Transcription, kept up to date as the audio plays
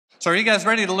So are you guys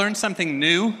ready to learn something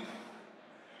new?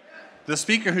 The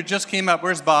speaker who just came up,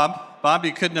 where's Bob? Bob,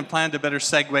 you couldn't have planned a better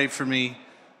segue for me.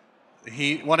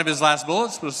 One of his last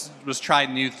bullets was try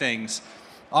new things.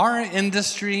 Our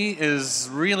industry is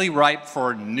really ripe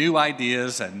for new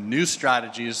ideas and new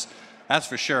strategies, that's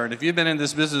for sure. And if you've been in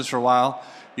this business for a while,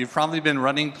 you've probably been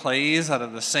running plays out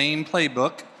of the same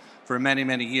playbook for many,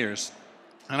 many years.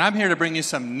 And I'm here to bring you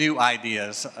some new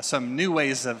ideas, some new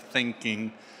ways of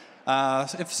thinking.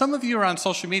 If some of you are on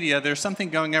social media, there's something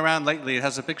going around lately. It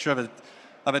has a picture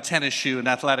of a tennis shoe, an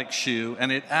athletic shoe,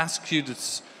 and it asks you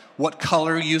what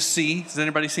color you see. Has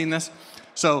anybody seen this?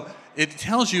 So it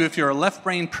tells you if you're a left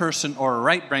brain person or a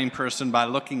right brain person by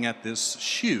looking at this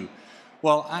shoe.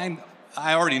 Well, I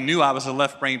already knew I was a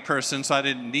left brain person, so I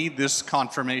didn't need this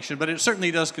confirmation, but it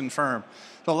certainly does confirm.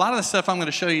 So a lot of the stuff I'm going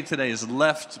to show you today is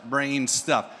left brain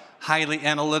stuff, highly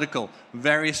analytical,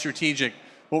 very strategic.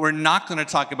 What we're not going to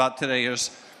talk about today is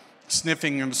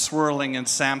sniffing and swirling and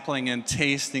sampling and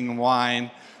tasting wine.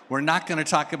 We're not going to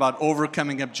talk about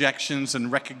overcoming objections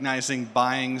and recognizing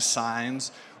buying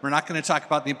signs. We're not going to talk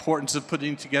about the importance of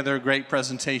putting together a great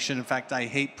presentation. In fact, I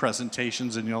hate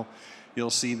presentations, and you'll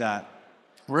see that.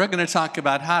 We're going to talk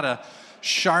about how to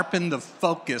sharpen the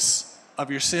focus of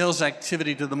your sales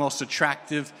activity to the most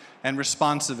attractive and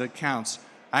responsive accounts.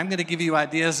 I'm going to give you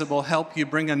ideas that will help you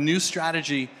bring a new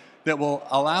strategy that will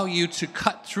allow you to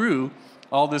cut through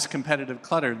all this competitive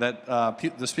clutter that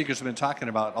the speakers have been talking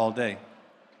about all day.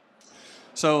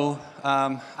 So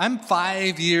I'm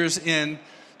 5 years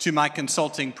into my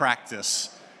consulting practice.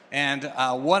 And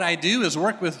what I do is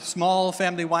work with small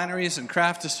family wineries and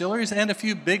craft distilleries and a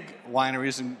few big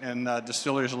wineries and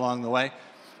distilleries along the way.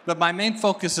 But my main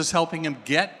focus is helping them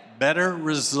get better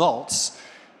results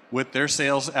with their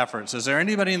sales efforts. Is there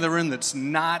anybody in the room that's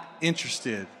not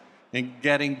interested in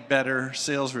getting better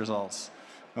sales results?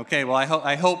 Okay, well,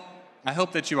 I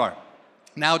hope that you are.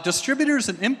 Now, distributors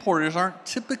and importers aren't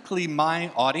typically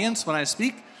my audience when I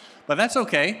speak, but that's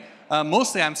okay.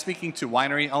 Mostly I'm speaking to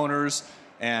winery owners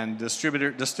and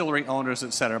distillery owners,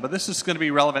 etc. But this is going to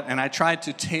be relevant, and I tried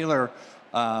to tailor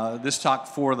this talk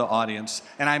for the audience.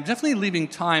 And I'm definitely leaving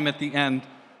time at the end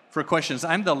for questions.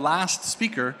 I'm the last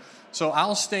speaker, so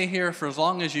I'll stay here for as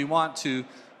long as you want to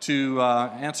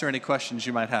answer any questions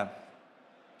you might have.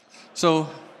 So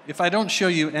if I don't show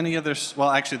you any other, well,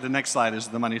 actually the next slide is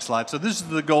the money slide. So this is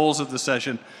the goals of the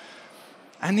session.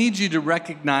 I need you to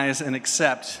recognize and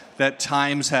accept that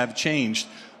times have changed.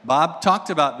 Bob talked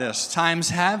about this. Times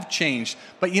have changed.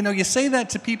 But you say that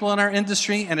to people in our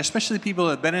industry, and especially people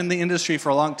that have been in the industry for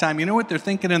a long time. You know what they're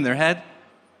thinking in their head?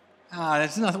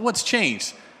 That's nothing. What's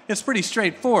changed? It's pretty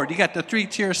straightforward. You got the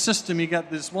three-tier system. You got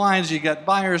these wines. You got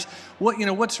buyers.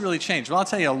 What's really changed? Well, I'll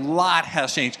tell you, a lot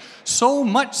has changed. So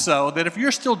much so that if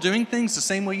you're still doing things the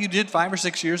same way you did 5 or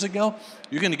 6 years ago,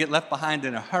 you're going to get left behind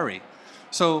in a hurry.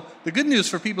 So the good news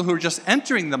for people who are just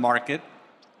entering the market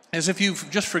is if you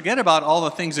just forget about all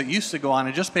the things that used to go on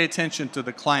and just pay attention to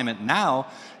the climate now,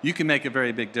 you can make a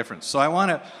very big difference. So I want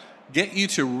to get you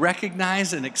to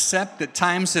recognize and accept that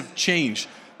times have changed.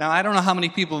 Now, I don't know how many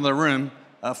people in the room,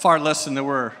 far less than there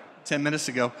were 10 minutes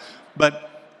ago, but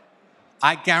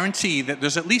I guarantee that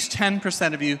there's at least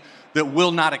 10% of you that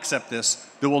will not accept this,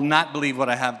 that will not believe what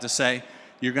I have to say.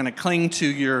 You're going to cling to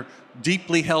your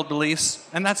deeply held beliefs,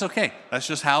 and that's okay. That's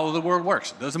just how the world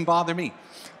works. It doesn't bother me.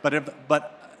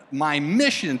 But my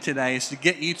mission today is to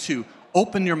get you to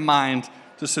open your mind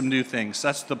to some new things.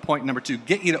 That's the point number 2.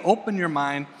 Get you to open your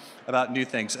mind about new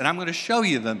things. And I'm going to show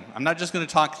you them. I'm not just going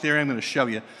to talk theory, I'm going to show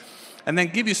you. And then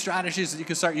give you strategies that you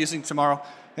can start using tomorrow.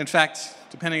 In fact,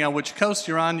 depending on which coast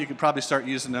you're on, you could probably start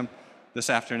using them this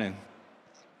afternoon.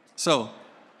 So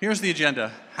here's the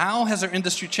agenda. How has our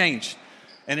industry changed?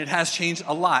 And it has changed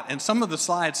a lot. And some of the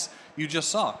slides you just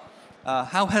saw.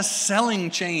 How has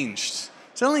selling changed?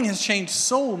 Selling has changed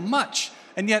so much.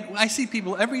 And yet I see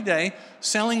people every day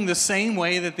selling the same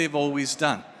way that they've always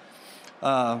done.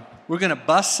 We're going to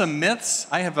bust some myths.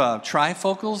 I have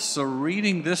trifocals, so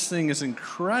reading this thing is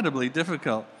incredibly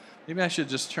difficult. Maybe I should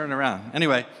just turn around.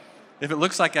 Anyway, if it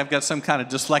looks like I've got some kind of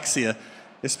dyslexia,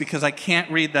 it's because I can't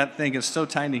read that thing. It's so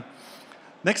tiny.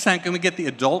 Next time, can we get the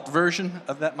adult version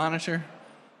of that monitor?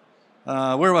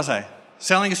 Where was I?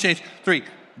 Selling has changed. 3,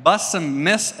 bust some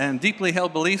myths and deeply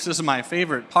held beliefs. This is my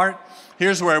favorite part.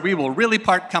 Here's where we will really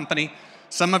part company.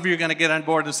 Some of you are going to get on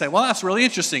board and say, well, that's really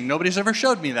interesting. Nobody's ever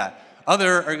showed me that.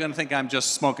 Other are going to think I'm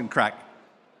just smoking crack.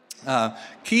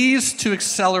 Keys to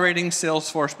accelerating sales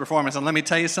force performance. And let me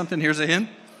tell you something. Here's a hint.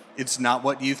 It's not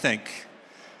what you think.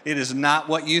 It is not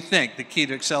what you think, the key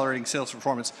to accelerating sales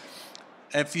performance.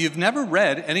 if you've never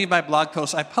read any of my blog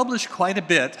posts, I publish quite a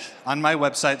bit on my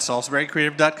website,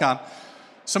 salisburycreative.com.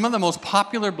 Some of the most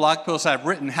popular blog posts I've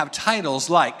written have titles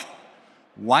like,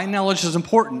 Why Knowledge is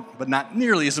Important, but Not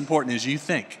Nearly as Important as You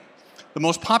Think. The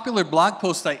most popular blog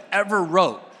post I ever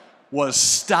wrote was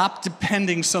Stop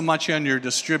Depending So Much on Your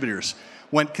Distributors.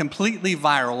 Went completely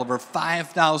viral. Over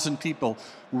 5,000 people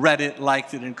read it,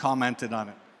 liked it, and commented on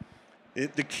it.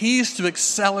 The keys to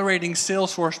accelerating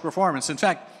sales force performance. In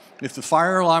fact, if the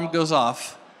fire alarm goes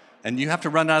off and you have to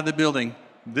run out of the building,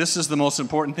 this is the most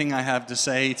important thing I have to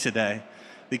say today.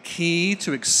 The key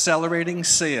to accelerating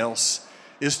sales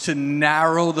is to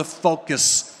narrow the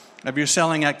focus of your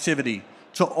selling activity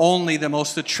to only the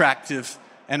most attractive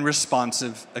and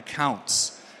responsive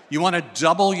accounts. You want to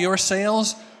double your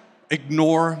sales?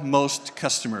 Ignore most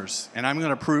customers. And I'm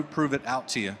going to prove it out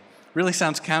to you. Really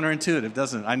sounds counterintuitive,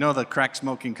 doesn't it? I know the crack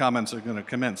smoking comments are going to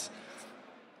commence.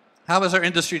 How has our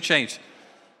industry changed?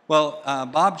 Well,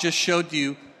 Bob just showed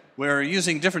you we're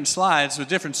using different slides with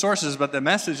different sources, but the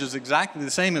message is exactly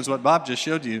the same as what Bob just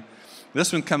showed you.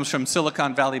 This one comes from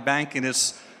Silicon Valley Bank, and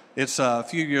it's a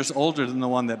few years older than the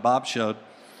one that Bob showed.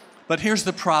 But here's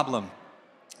the problem.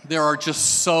 There are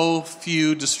just so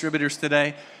few distributors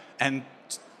today, and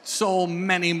so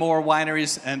many more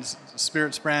wineries and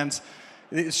spirits brands.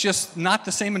 It's just not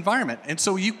the same environment. And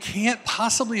so you can't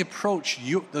possibly approach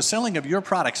the selling of your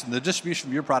products and the distribution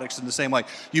of your products in the same way.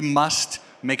 You must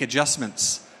make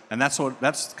adjustments. And that's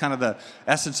kind of the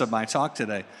essence of my talk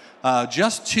today.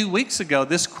 Just 2 weeks ago,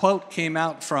 this quote came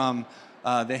out from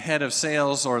the head of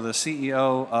sales, or the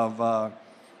CEO of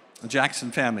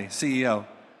Jackson Family, CEO.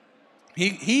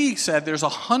 He said there's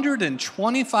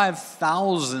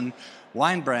 125,000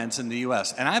 wine brands in the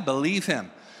US, and I believe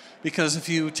him. Because if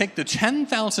you take the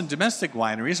 10,000 domestic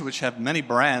wineries, which have many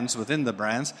brands within the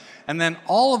brands, and then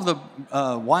all of the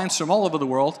wines from all over the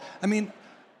world, I mean,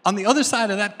 on the other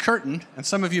side of that curtain, and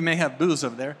some of you may have booths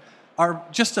over there, are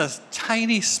just a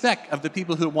tiny speck of the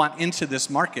people who want into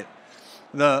this market.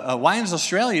 The Wines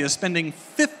Australia is spending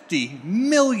 $50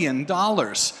 million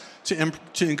to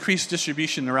increase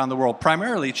distribution around the world,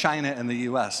 primarily China and the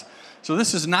US. So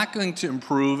this is not going to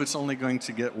improve, it's only going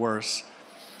to get worse.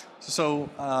 So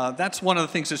that's one of the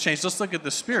things that's changed. Let's look at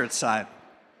the spirits side.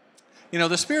 You know,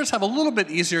 the spirits have a little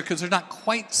bit easier because there's not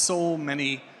quite so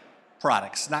many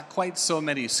products, not quite so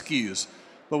many SKUs.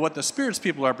 But what the spirits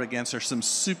people are up against are some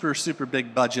super, super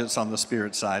big budgets on the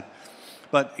spirit side.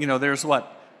 But, you know, there's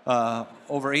what,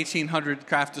 over 1,800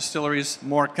 craft distilleries,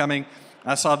 more coming.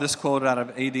 I saw this quote out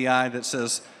of ADI that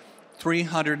says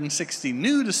 360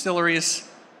 new distilleries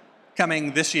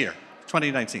coming this year,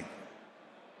 2019.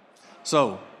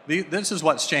 So this is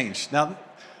what's changed. Now,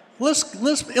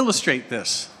 let's illustrate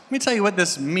this. Let me tell you what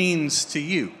this means to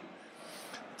you.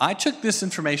 I took this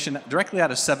information directly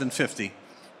out of 750.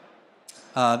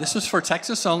 This is for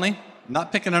Texas only. I'm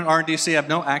not picking on RDC. I have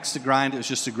no axe to grind. It was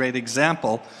just a great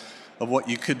example of what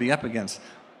you could be up against.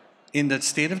 In the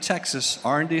state of Texas,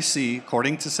 RDC,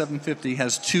 according to 750,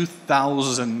 has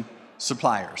 2,000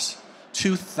 suppliers.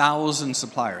 2,000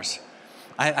 suppliers.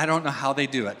 I don't know how they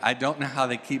do it. I don't know how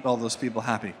they keep all those people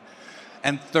happy.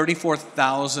 And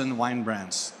 34,000 wine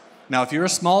brands. Now, if you're a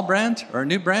small brand or a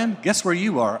new brand, guess where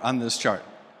you are on this chart?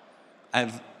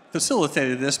 I've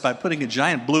facilitated this by putting a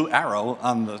giant blue arrow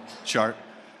on the chart.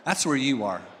 That's where you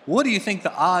are. What do you think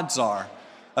the odds are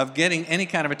of getting any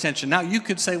kind of attention? Now, you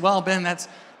could say, well, Ben, that's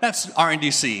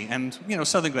R&DC and, you know,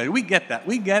 Southern Glazer's. We get that.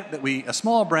 We get that a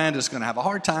small brand is going to have a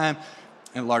hard time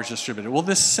and a large distributor. Well,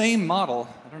 this same model,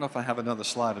 I don't know if I have another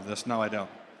slide of this. No, I don't.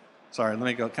 Sorry, let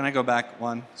me go. Can I go back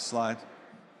one slide?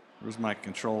 Where's my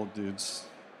control dudes?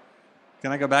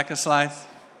 Can I go back a slide?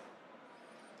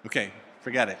 Okay,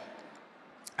 forget it.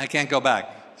 I can't go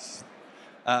back.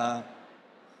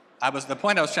 The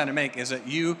point I was trying to make is that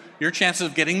your chances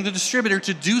of getting the distributor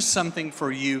to do something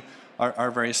for you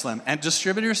are very slim. And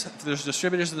distributors, if there's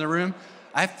distributors in the room,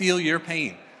 I feel your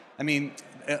pain. I mean,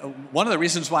 one of the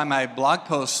reasons why my blog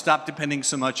post, Stop Depending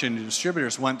So Much on Your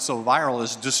Distributors, went so viral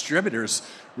is distributors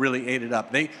really ate it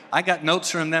up. I got notes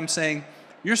from them saying,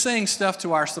 you're saying stuff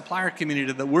to our supplier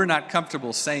community that we're not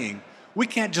comfortable saying. We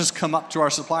can't just come up to our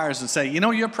suppliers and say, you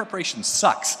know, your preparation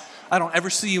sucks. I don't ever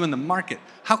see you in the market.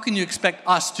 How can you expect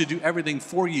us to do everything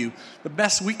for you? The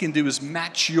best we can do is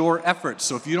match your efforts.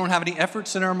 So if you don't have any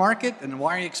efforts in our market, then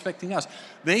why are you expecting us?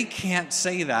 They can't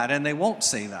say that, and they won't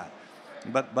say that.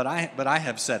 But I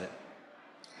have said it.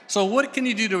 So what can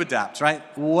you do to adapt, right?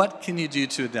 What can you do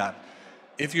to adapt?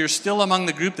 If you're still among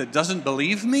the group that doesn't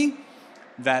believe me,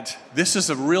 that this is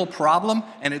a real problem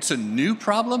and it's a new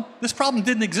problem, this problem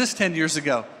didn't exist 10 years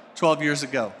ago, 12 years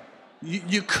ago.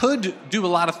 You could do a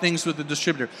lot of things with the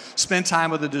distributor. Spend time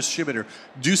with the distributor.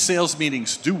 Do sales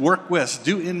meetings. Do work with.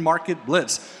 Do in-market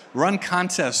blitz. Run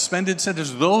contests. Spend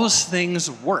incentives. Those things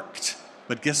worked.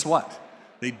 But guess what?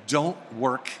 They don't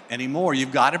work anymore.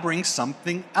 You've got to bring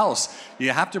something else.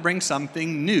 You have to bring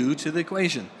something new to the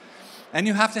equation. And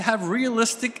you have to have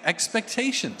realistic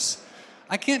expectations.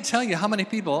 I can't tell you how many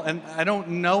people, and I don't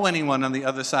know anyone on the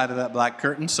other side of that black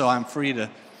curtain, so I'm free to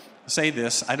say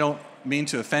this. I don't mean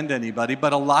to offend anybody,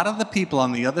 but a lot of the people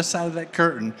on the other side of that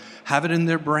curtain have it in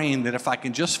their brain that if I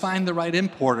can just find the right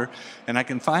importer and I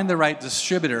can find the right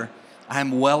distributor,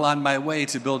 I'm well on my way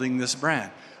to building this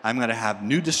brand. I'm going to have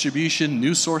new distribution,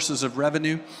 new sources of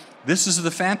revenue. This is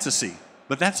the fantasy,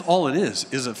 but that's all it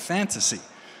is a fantasy.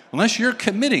 Unless you're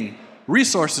committing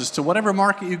resources to whatever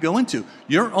market you go into,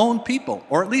 your own people,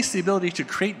 or at least the ability to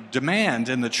create demand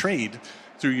in the trade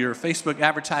through your Facebook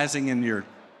advertising and your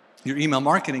email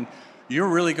marketing, you're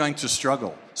really going to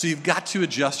struggle. So you've got to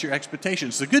adjust your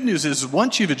expectations. The good news is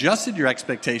once you've adjusted your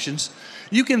expectations,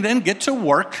 you can then get to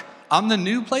work on the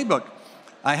new playbook.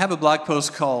 I have a blog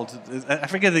post called, I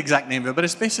forget the exact name of it, but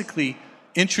it's basically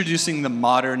introducing the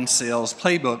modern sales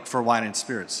playbook for wine and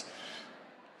spirits.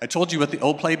 I told you what the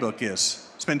old playbook is.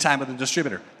 Spend time with the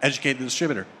distributor, educate the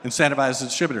distributor, incentivize the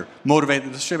distributor, motivate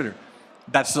the distributor.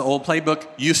 That's the old playbook.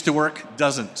 Used to work,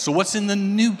 doesn't. So what's in the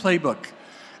new playbook?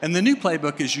 And the new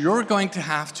playbook is you're going to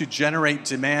have to generate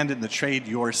demand in the trade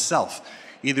yourself,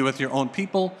 either with your own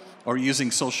people or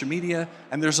using social media.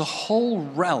 And there's a whole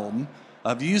realm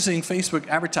of using Facebook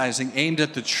advertising aimed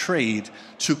at the trade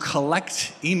to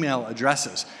collect email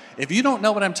addresses. If you don't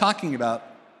know what I'm talking about,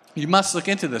 you must look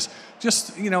into this.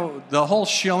 Just, the whole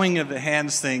showing of the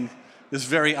hands thing is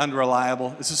very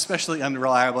unreliable. It's especially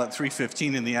unreliable at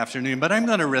 3:15 in the afternoon, but I'm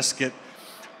going to risk it.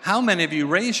 How many of you,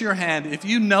 raise your hand if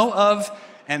you know of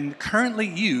and currently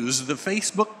use the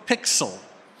Facebook pixel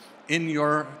in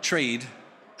your trade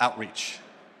outreach?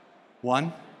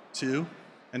 1, 2,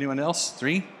 anyone else?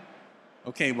 3?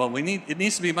 Okay, well, it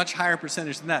needs to be a much higher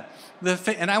percentage than that.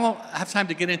 And I won't have time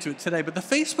to get into it today, but the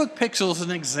Facebook pixel is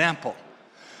an example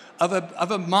of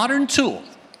a modern tool,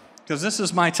 because this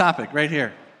is my topic right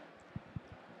here.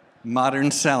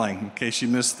 Modern selling, in case you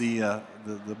missed the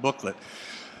booklet.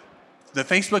 The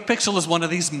Facebook pixel is one of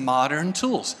these modern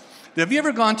tools. Have you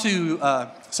ever gone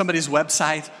to somebody's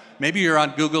website? Maybe you're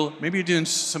on Google, maybe you're doing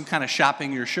some kind of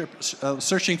shopping, you're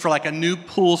searching for like a new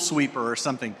pool sweeper or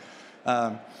something.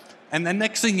 And then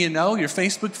next thing you know, your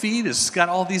Facebook feed has got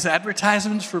all these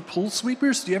advertisements for pool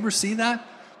sweepers. Do you ever see that?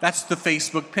 That's the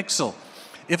Facebook pixel.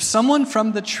 If someone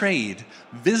from the trade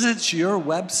visits your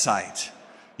website,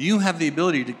 you have the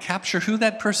ability to capture who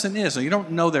that person is. And you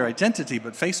don't know their identity,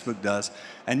 but Facebook does,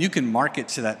 and you can market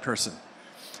to that person.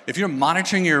 If you're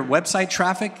monitoring your website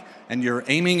traffic and you're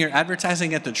aiming your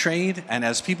advertising at the trade, and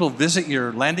as people visit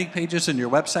your landing pages and your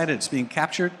website, it's being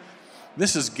captured,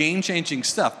 this is game-changing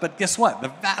stuff. But guess what? The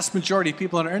vast majority of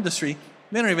people in our industry,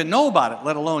 they don't even know about it,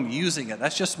 let alone using it.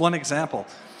 That's just one example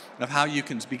of how you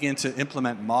can begin to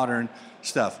implement modern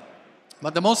stuff.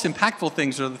 But the most impactful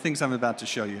things are the things I'm about to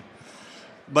show you.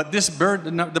 But this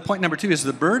burden, the point number 2 is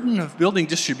the burden of building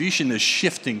distribution is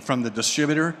shifting from the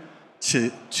distributor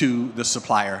to the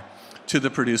supplier, to the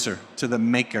producer, to the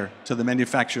maker, to the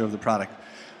manufacturer of the product.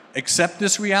 Accept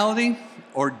this reality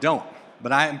or don't.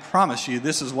 But I promise you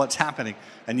this is what's happening,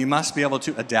 and you must be able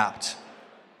to adapt.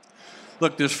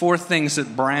 Look, there's 4 things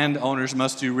that brand owners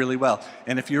must do really well.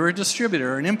 And if you're a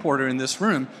distributor or an importer in this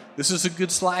room, this is a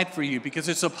good slide for you because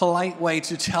it's a polite way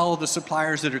to tell the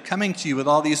suppliers that are coming to you with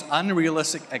all these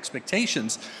unrealistic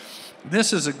expectations.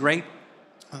 This is a great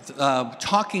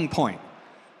talking point.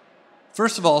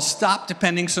 First of all, stop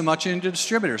depending so much on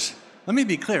distributors. Let me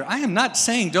be clear. I am not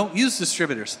saying don't use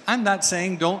distributors. I'm not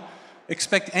saying don't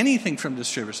expect anything from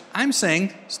distributors. I'm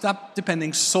saying stop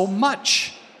depending so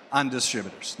much on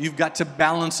distributors. You've got to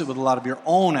balance it with a lot of your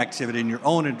own activity and your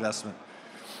own investment.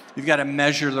 You've got to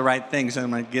measure the right things, and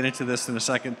I'm going to get into this in a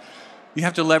second. You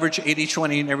have to leverage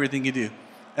 80-20 in everything you do.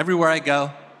 Everywhere I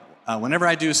go, whenever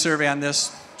I do a survey on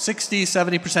this,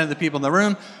 60-70% of the people in the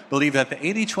room believe that the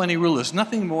 80-20 rule is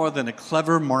nothing more than a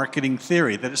clever marketing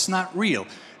theory, that it's not real.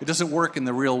 It doesn't work in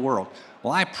the real world.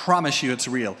 Well, I promise you it's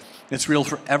real. It's real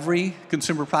for every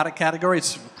consumer product category.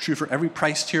 It's true for every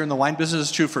price tier in the wine business.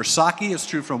 It's true for sake. It's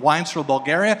true for wines from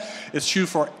Bulgaria. It's true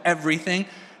for everything.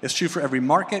 It's true for every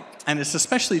market. And it's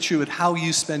especially true with how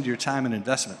you spend your time and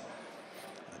investment.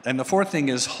 And the 4th thing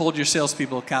is hold your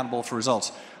salespeople accountable for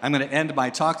results. I'm going to end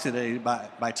my talk today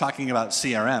by talking about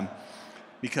CRM.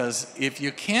 Because if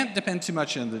you can't depend too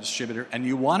much on the distributor and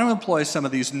you want to employ some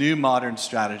of these new modern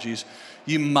strategies,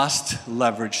 you must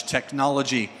leverage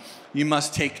technology. You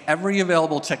must take every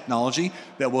available technology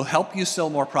that will help you sell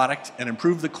more product and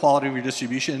improve the quality of your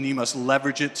distribution, and you must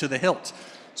leverage it to the hilt.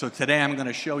 So today I'm going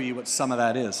to show you what some of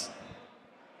that is.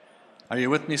 Are you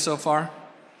with me so far?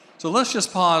 So let's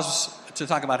just pause to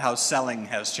talk about how selling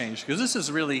has changed, because this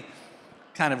is really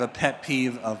kind of a pet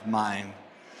peeve of mine.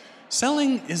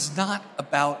 Selling is not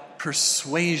about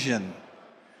persuasion.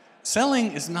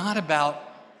 Selling is not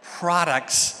about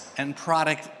products and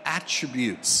product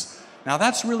attributes. Now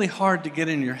that's really hard to get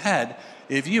in your head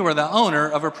if you are the owner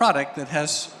of a product that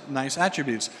has nice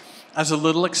attributes. As a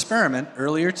little experiment,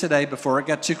 earlier today, before it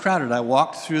got too crowded, I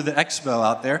walked through the expo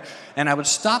out there, and I would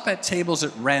stop at tables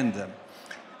at random,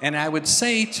 and I would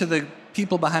say to the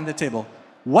people behind the table,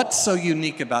 what's so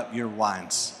unique about your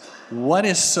wines? What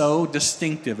is so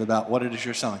distinctive about what it is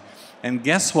you're selling? And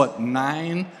guess what?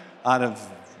 9 out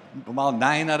of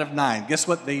 9, guess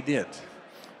what they did?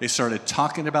 They started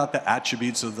talking about the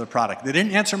attributes of the product. They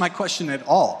didn't answer my question at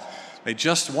all. They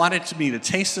just wanted me to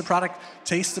taste the product,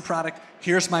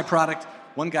 here's my product.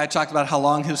 One guy talked about how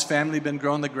long his family had been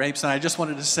growing the grapes, and I just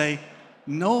wanted to say,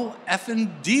 no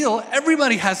effing deal.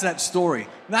 Everybody has that story.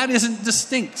 That isn't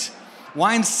distinct.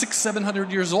 Wine's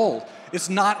 600-700 years old. You're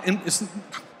not even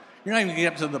going to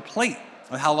get up to the plate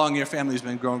of how long your family's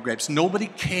been growing grapes. Nobody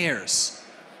cares.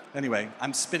 Anyway,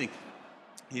 I'm spitting.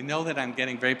 You know that I'm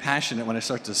getting very passionate when I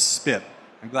start to spit.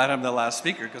 I'm glad I'm the last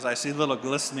speaker because I see little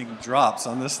glistening drops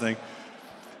on this thing.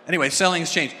 Anyway, selling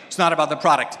has changed. It's not about the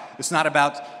product. It's not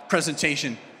about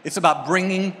presentation. It's about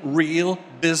bringing real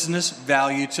business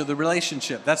value to the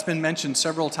relationship. That's been mentioned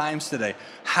several times today.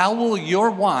 How will your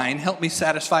wine help me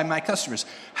satisfy my customers?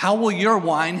 How will your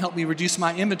wine help me reduce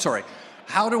my inventory?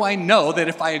 How do I know that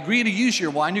if I agree to use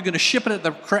your wine, you're going to ship it at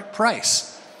the correct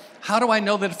price? How do I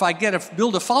know that if I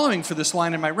build a following for this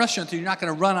wine in my restaurant, that you're not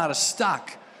going to run out of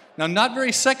stock? Now, not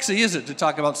very sexy, is it, to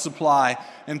talk about supply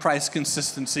and price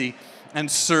consistency and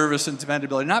service and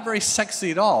dependability? Not very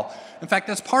sexy at all. In fact,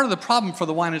 that's part of the problem for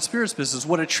the wine and spirits business.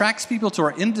 What attracts people to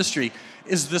our industry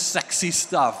is the sexy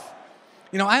stuff.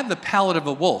 You know, I have the palate of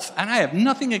a wolf, and I have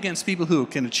nothing against people who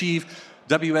can achieve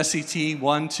WSET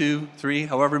 1, 2, 3,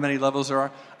 however many levels there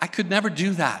are. I could never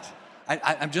do that.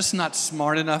 I'm just not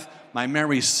smart enough. My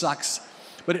memory sucks.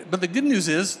 But the good news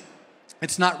is,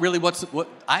 it's not really what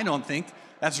I don't think.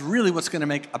 That's really what's going to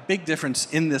make a big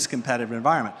difference in this competitive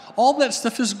environment. All that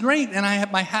stuff is great, and I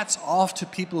have my hats off to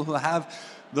people who have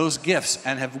those gifts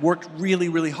and have worked really,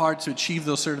 really hard to achieve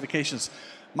those certifications.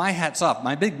 My hat's off.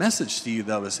 My big message to you,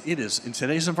 though, is in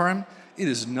today's environment, it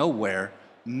is nowhere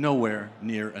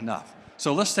near enough.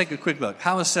 So let's take a quick look.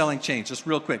 How has selling changed? Just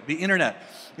real quick. The internet.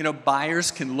 You know, buyers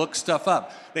can look stuff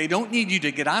up. They don't need you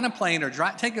to get on a plane or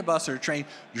take a bus or a train,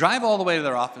 drive all the way to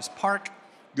their office, park,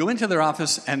 go into their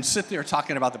office, and sit there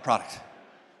talking about the product.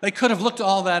 They could have looked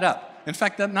all that up. In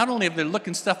fact, not only have they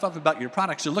looking stuff up about your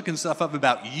products, they're looking stuff up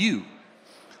about you.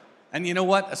 And you know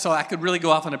what? So I could really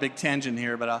go off on a big tangent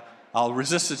here, but I'll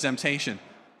resist the temptation.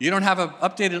 You don't have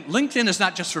LinkedIn is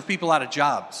not just for people out of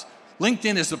jobs.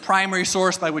 LinkedIn is the primary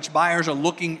source by which buyers are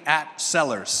looking at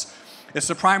sellers. It's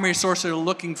the primary source they're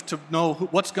looking to know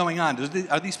what's going on.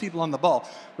 Are these people on the ball?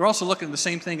 They're also looking at the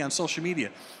same thing on social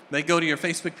media. They go to your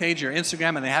Facebook page or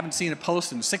Instagram and they haven't seen a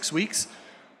post in 6 weeks,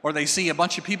 or they see a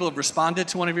bunch of people have responded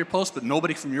to one of your posts, but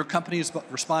nobody from your company has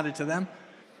responded to them.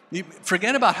 You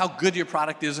forget about how good your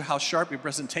product is or how sharp your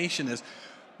presentation is.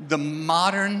 The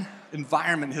modern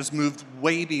environment has moved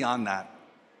way beyond that.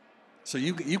 So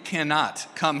you cannot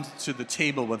come to the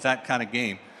table with that kind of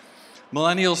game.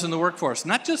 Millennials in the workforce,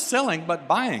 not just selling, but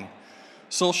buying.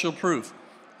 Social proof.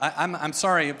 I'm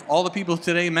sorry, if all the people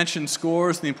today mentioned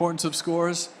scores and the importance of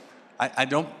scores,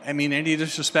 I mean any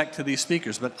disrespect to these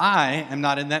speakers, but I am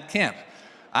not in that camp.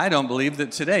 I don't believe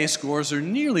that today scores are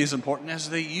nearly as important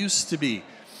as they used to be.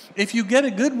 If you get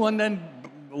a good one, then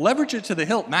leverage it to the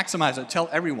hilt, maximize it, tell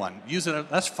everyone, use it,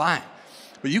 that's fine.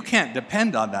 But you can't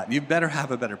depend on that. You better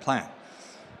have a better plan.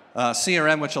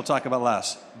 CRM, which I'll talk about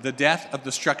last. The death of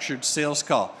the structured sales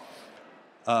call.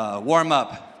 Warm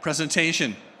up,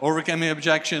 presentation, overcoming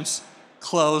objections,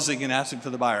 closing and asking for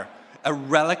the buyer. A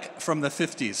relic from the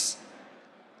 50s.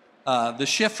 The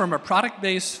shift from a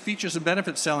product-based features and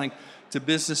benefits selling to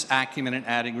business acumen and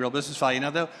adding real business value.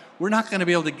 Now, though, we're not going to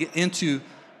be able to get into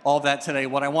all that today.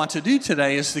 What I want to do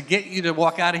today is to get you to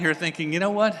walk out of here thinking, you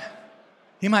know what?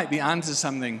 He might be onto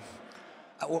something.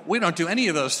 We don't do any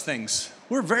of those things.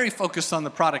 We're very focused on the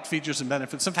product features and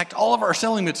benefits. In fact, all of our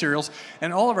selling materials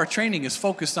and all of our training is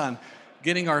focused on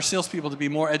getting our salespeople to be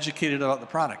more educated about the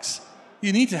products.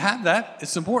 You need to have that.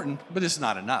 It's important, but it's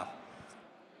not enough.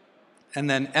 And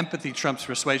then empathy trumps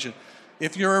persuasion.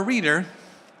 If you're a reader,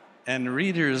 And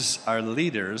readers are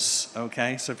leaders,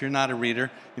 okay? So if you're not a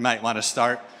reader, you might want to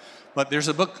start. But there's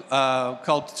a book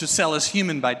called To Sell is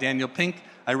Human by Daniel Pink.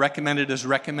 I recommend it as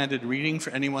recommended reading for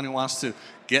anyone who wants to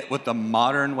get with the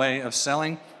modern way of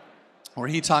selling, where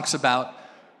he talks about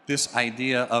this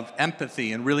idea of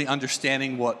empathy and really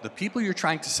understanding what the people you're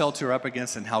trying to sell to are up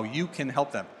against and how you can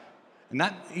help them. And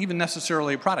not even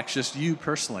necessarily a product, just you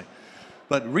personally.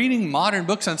 But reading modern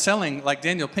books on selling, like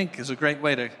Daniel Pink, is a great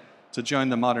way to join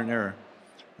the modern era.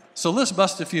 So let's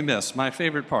bust a few myths. My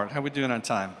favorite part. How are we doing on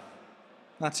time?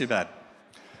 Not too bad.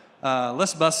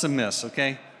 Let's bust some myths,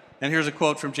 okay? And here's a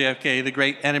quote from JFK. The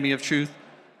great enemy of truth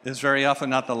is very often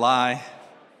not the lie.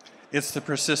 It's the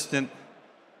persistent,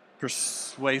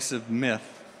 persuasive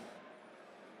myth.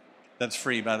 That's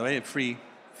free, by the way. Free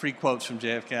quotes from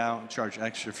JFK. I don't charge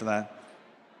extra for that.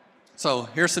 So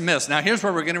here's some myths. Now here's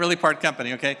where we're going to really part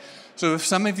company, okay? So if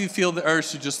some of you feel the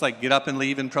urge to just like get up and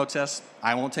leave and protest,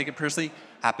 I won't take it personally.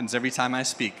 Happens every time I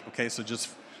speak, okay? So just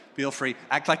feel free.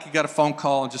 Act like you got a phone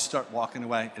call and just start walking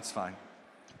away. It's fine.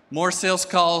 More sales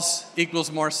calls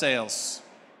equals more sales.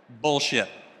 Bullshit.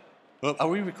 Oh, are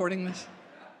we recording this?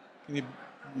 Can you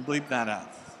bleep that out?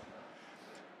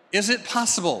 Is it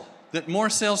possible that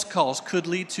more sales calls could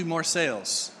lead to more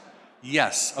sales?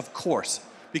 Yes, of course.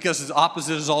 Because the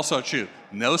opposite is also true.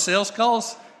 No sales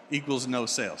calls equals no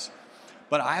sales.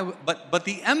 But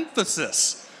the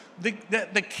emphasis,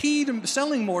 the key to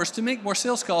selling more is to make more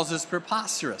sales calls is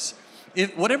preposterous.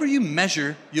 Whatever you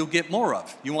measure, you'll get more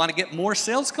of. You want to get more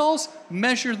sales calls?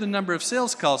 Measure the number of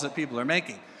sales calls that people are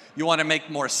making. You want to make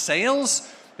more sales?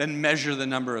 Then measure the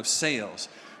number of sales.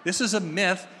 This is a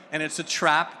myth, and it's a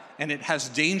trap, and it has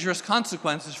dangerous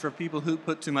consequences for people who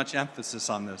put too much emphasis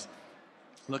on this.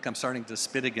 Look, I'm starting to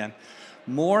spit again.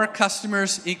 More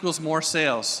customers equals more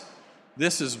sales.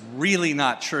 This is really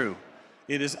not true.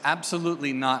 It is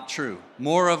absolutely not true.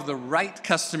 More of the right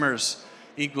customers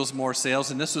equals more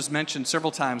sales, and this was mentioned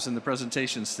several times in the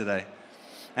presentations today.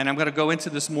 And I'm going to go into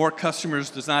this more customers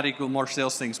does not equal more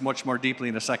sales things much more deeply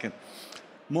in a second.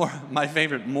 My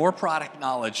favorite, more product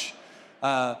knowledge.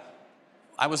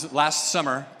 Last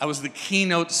summer, I was the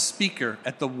keynote speaker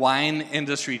at the Wine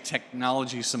Industry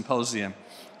Technology Symposium.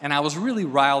 And I was really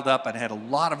riled up. I'd had a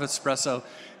lot of espresso.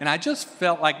 And I just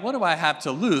felt like, what do I have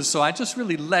to lose? So I just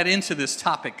really led into this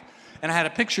topic. And I had a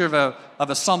picture of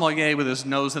a sommelier with his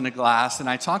nose in a glass. And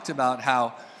I talked about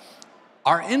how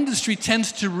our industry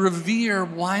tends to revere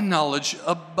wine knowledge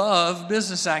above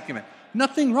business acumen.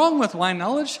 Nothing wrong with wine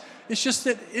knowledge. It's just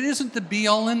that it isn't the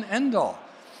be-all and end-all.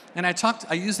 And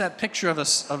I used that picture of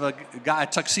a guy, a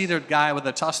tuxedoed guy with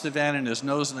a Tostavan and his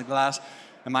nose in the glass.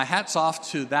 And my hat's off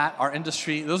to that, our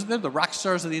industry. They're the rock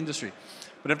stars of the industry.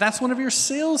 But if that's one of your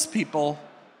salespeople,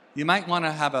 you might want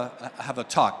to have a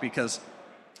talk, because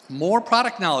more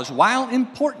product knowledge, while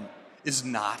important, is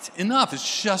not enough.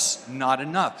 It's just not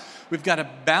enough. We've got to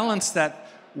balance that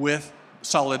with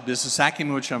solid business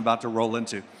acumen, which I'm about to roll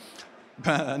into.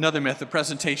 Another myth, the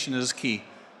presentation is key.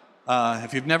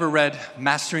 If you've never read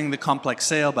Mastering the Complex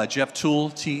Sale by Jeff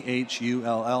Tull,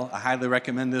 T-H-U-L-L, I highly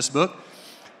recommend this book.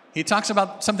 He talks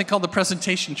about something called the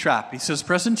presentation trap. He says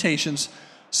presentations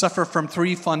suffer from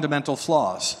 3 fundamental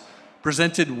flaws.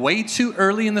 Presented way too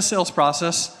early in the sales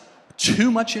process,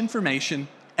 too much information,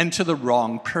 and to the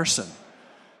wrong person.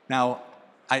 Now,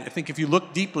 I think if you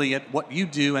look deeply at what you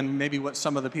do and maybe what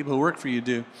some of the people who work for you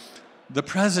do, the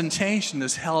presentation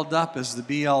is held up as the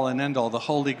be-all and end-all, the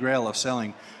holy grail of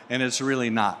selling, and it's really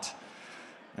not.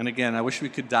 And again, I wish we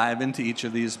could dive into each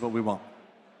of these, but we won't.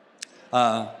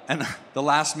 And the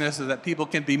last myth is that people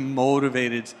can be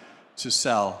motivated to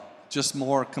sell. Just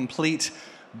more complete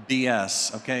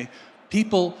BS, okay?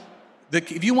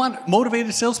 If you want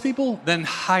motivated salespeople, then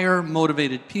hire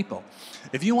motivated people.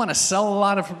 If you want to sell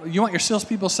you want your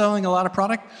salespeople selling a lot of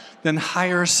product, then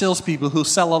hire salespeople who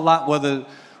sell a lot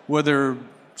whether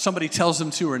somebody tells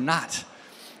them to or not.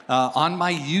 On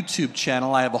my YouTube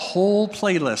channel, I have a whole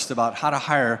playlist about how to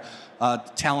hire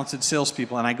talented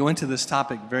salespeople, and I go into this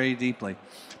topic very deeply.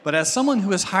 But as someone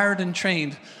who has hired and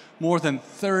trained more than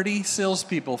 30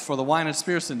 salespeople for the wine and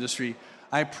spirits industry,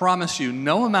 I promise you,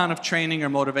 no amount of training or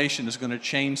motivation is going to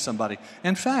change somebody.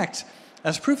 In fact,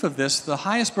 as proof of this, the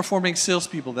highest performing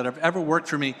salespeople that have ever worked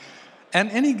for me on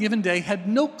any given day had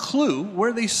no clue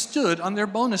where they stood on their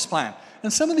bonus plan.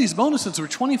 And some of these bonuses were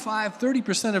 25,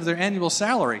 30% of their annual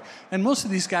salary. And most of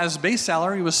these guys' base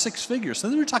salary was 6 figures. So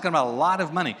they were talking about a lot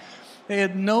of money. They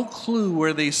had no clue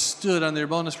where they stood on their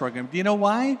bonus program. Do you know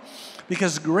why?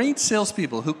 Because great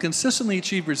salespeople who consistently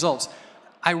achieve results,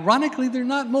 ironically, they're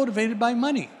not motivated by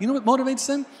money. You know what motivates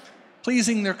them?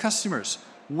 Pleasing their customers,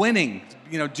 winning,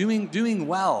 doing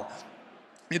well.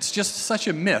 It's just such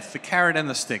a myth, the carrot and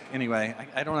the stick. Anyway,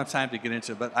 I don't have time to get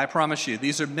into it, but I promise you,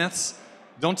 these are myths.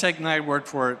 Don't take my word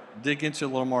for it. Dig into it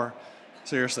a little more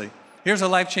seriously. Here's a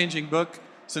life-changing book,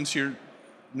 since you're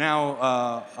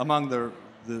now among the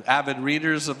avid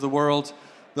readers of the world.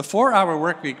 The 4-Hour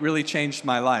Workweek really changed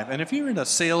my life. And if you're in a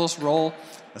sales role,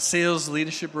 a sales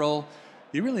leadership role,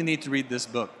 you really need to read this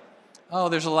book. Oh,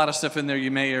 there's a lot of stuff in there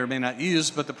you may or may not use,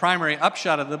 but the primary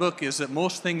upshot of the book is that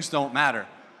most things don't matter.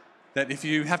 That if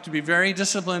you have to be very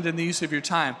disciplined in the use of your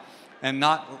time and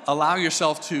not allow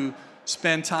yourself to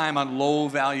spend time on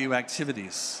low-value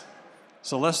activities.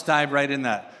 So let's dive right in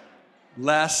that.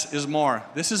 Less is more.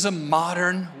 This is a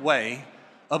modern way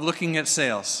of looking at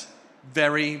sales.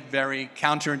 Very, very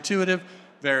counterintuitive,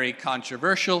 very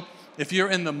controversial. If you're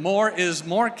in the more is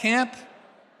more camp,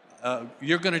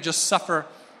 you're going to just suffer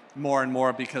more and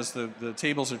more because the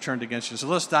tables are turned against you. So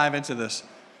let's dive into this.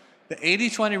 The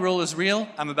 80-20 rule is real.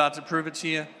 I'm about to prove it to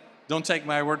you. Don't take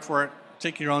my word for it.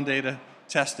 Take your own data,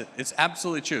 test it. It's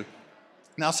absolutely true.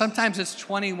 Now, sometimes it's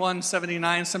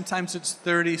 21-79, sometimes it's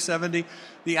 30-70.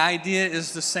 The idea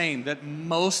is the same, that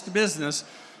most business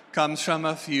comes from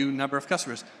a few number of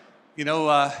customers. You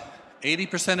know,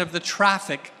 80% of the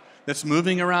traffic that's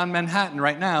moving around Manhattan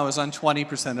right now is on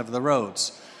 20% of the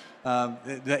roads.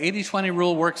 The 80-20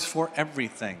 rule works for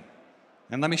everything.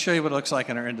 And let me show you what it looks like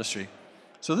in our industry.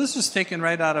 So this is taken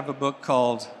right out of a book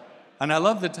called, and I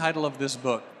love the title of this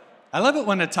book. I love it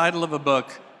when the title of a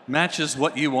book matches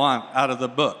what you want out of the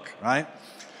book, right?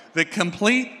 The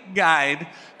Complete Guide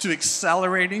to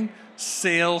Accelerating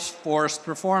Sales Force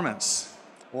Performance.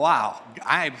 Wow,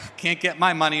 I can't get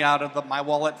my money out of my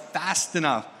wallet fast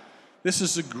enough. This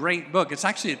is a great book. It's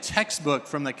actually a textbook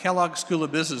from the Kellogg School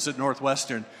of Business at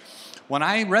Northwestern. When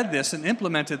I read this and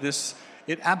implemented this,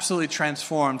 it absolutely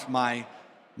transformed my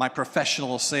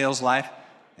professional sales life,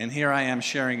 and here I am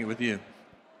sharing it with you.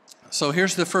 So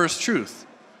here's the first truth.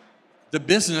 The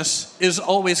business is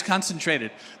always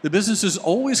concentrated. The business is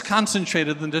always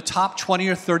concentrated in the top 20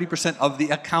 or 30% of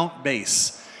the account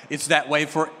base. It's that way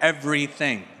for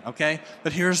everything, okay?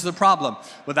 But here's the problem.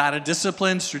 Without a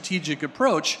disciplined, strategic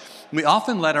approach, we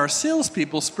often let our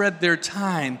salespeople spread their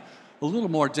time a little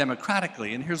more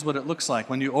democratically. And here's what it looks like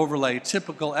when you overlay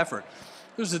typical effort.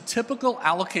 There's a typical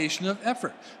allocation of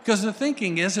effort. Because the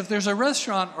thinking is, if there's a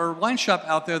restaurant or wine shop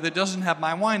out there that doesn't have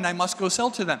my wine, I must go sell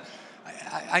to them.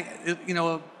 You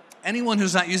know, anyone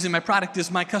who's not using my product is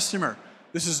my customer.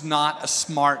 This is not a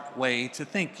smart way to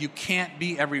think. You can't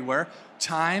be everywhere.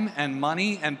 Time and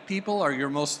money and people are your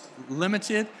most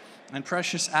limited and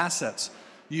precious assets.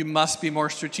 You must be more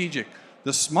strategic.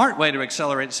 The smart way to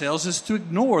accelerate sales is to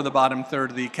ignore the bottom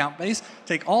third of the account base,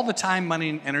 take all the time, money,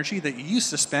 and energy that you used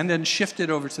to spend and shift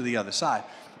it over to the other side.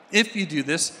 If you do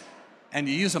this, and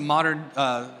you use a modern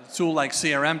tool like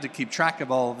CRM to keep track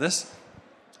of all of this,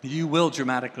 you will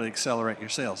dramatically accelerate your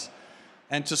sales.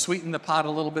 And to sweeten the pot a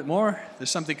little bit more,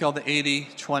 there's something called the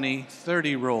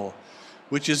 80-20-30 rule,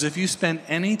 which is if you spend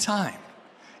any time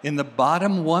in the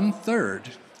bottom 1/3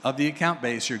 of the account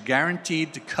base, you're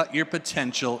guaranteed to cut your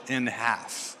potential in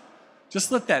half.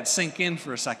 Just let that sink in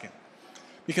for a second.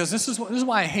 Because this is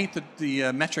why I hate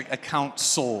the metric account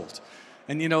sold.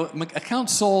 And you know, account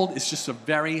sold is just a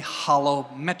very hollow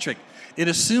metric. It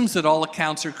assumes that all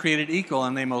accounts are created equal,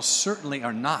 and they most certainly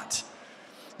are not.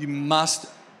 You must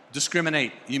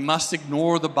discriminate. You must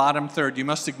ignore the bottom third. You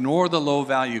must ignore the low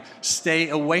value. Stay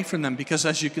away from them, because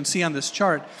as you can see on this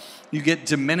chart, you get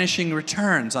diminishing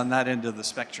returns on that end of the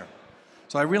spectrum.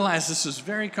 So I realize this is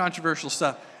very controversial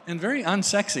stuff and very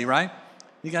unsexy, right?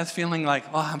 You guys feeling like,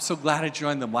 oh, I'm so glad I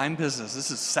joined the wine business.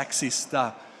 This is sexy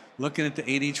stuff. Looking at the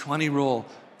 80-20 rule.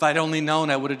 If I'd only known,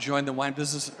 I would have joined the wine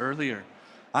business earlier.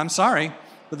 I'm sorry,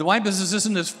 but the wine business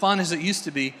isn't as fun as it used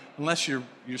to be unless you're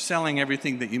selling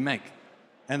everything that you make,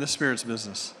 and the spirits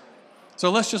business. So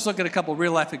let's just look at a couple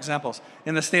real-life examples.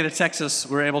 In the state of Texas,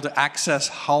 we're able to access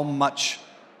how much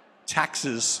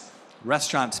taxes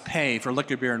restaurants pay for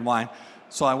liquor, beer, and wine.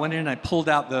 So I went in and I pulled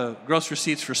out the gross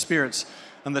receipts for spirits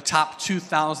on the top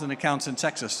 2,000 accounts in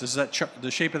Texas. Does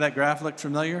the shape of that graph look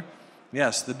familiar?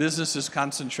 Yes, the business is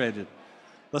concentrated.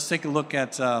 Let's take a look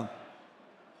at,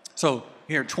 so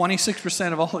here,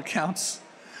 26% of all accounts.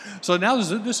 So now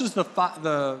this is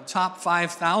the top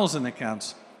 5,000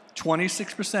 accounts.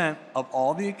 26% of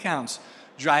all the accounts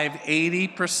drive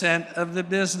 80% of the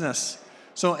business.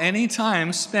 So any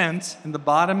time spent in the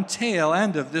bottom tail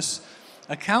end of this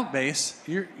account base,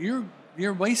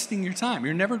 you're wasting your time.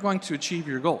 You're never going to achieve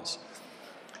your goals.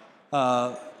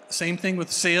 Same thing with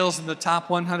sales in the top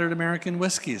 100 American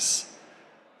whiskeys.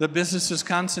 The business is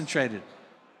concentrated.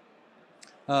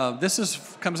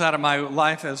 Comes out of my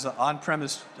life as an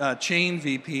on-premise chain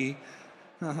VP.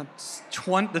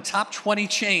 The top 20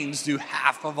 chains do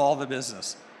half of all the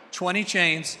business. 20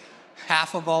 chains,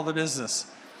 half of all the business.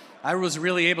 I was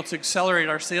really able to accelerate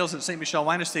our sales at St. Michel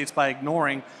Wine Estates by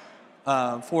ignoring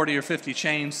 40 or 50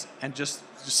 chains and just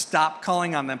stop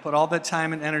calling on them, put all that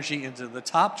time and energy into the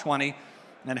top 20,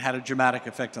 and it had a dramatic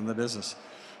effect on the business.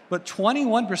 But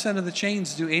 21% of the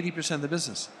chains do 80% of the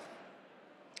business.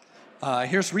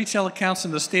 Here's retail accounts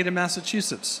in the state of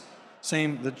Massachusetts.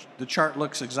 The chart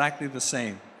looks exactly the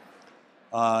same.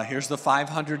 Here's the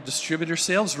 500 distributor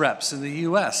sales reps in the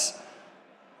US.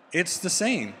 It's the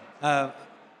same.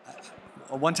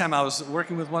 One time I was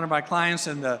working with one of my clients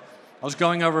and I was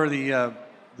going over the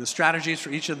strategies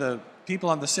for each of the people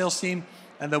on the sales team,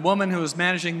 and the woman who was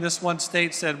managing this one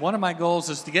state said, one of my goals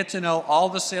is to get to know all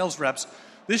the sales reps.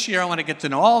 This year I want to get to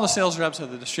know all the sales reps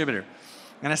of the distributor.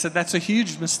 And I said, that's a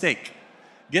huge mistake.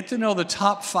 Get to know the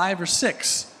top 5 or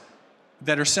 6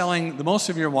 that are selling the most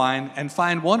of your wine and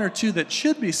find 1 or 2 that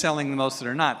should be selling the most that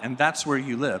are not, and that's where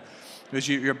you live. Because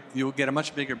you'll get a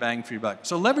much bigger bang for your buck.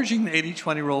 So leveraging the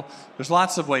 80-20 rule, there's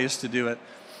lots of ways to do it.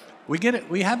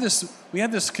 We have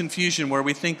this confusion where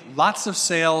we think lots of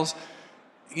sales,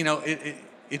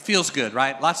 it feels good,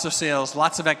 right? Lots of sales,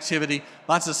 lots of activity,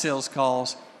 lots of sales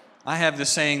calls. I have this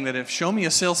saying that show me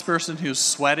a salesperson who's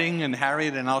sweating and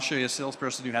harried, and I'll show you a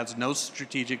salesperson who has no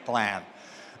strategic plan.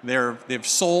 They've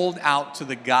sold out to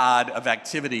the god of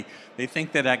activity. They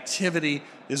think that activity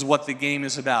is what the game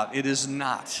is about. It is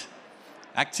not.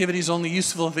 Activity is only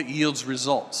useful if it yields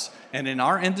results. And in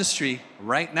our industry,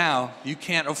 right now, you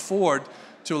can't afford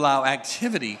to allow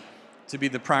activity to be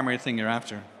the primary thing you're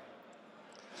after.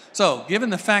 So,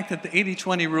 given the fact that the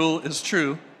 80-20 rule is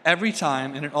true every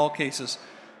time and in all cases,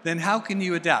 then how can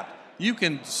you adapt? You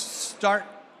can start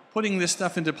putting this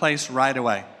stuff into place right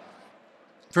away.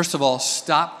 First of all,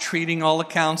 stop treating all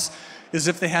accounts as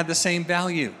if they had the same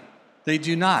value. They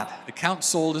do not. Accounts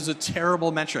sold is a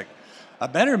terrible metric. A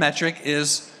better metric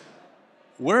is,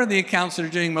 where are the accounts that are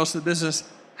doing most of the business?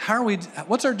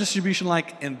 What's our distribution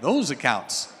like in those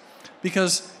accounts?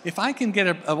 Because if I can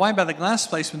get a wine by the glass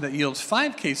placement that yields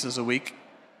 5 cases a week,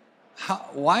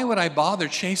 why would I bother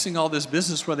chasing all this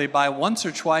business where they buy once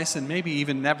or twice and maybe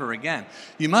even never again?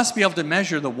 You must be able to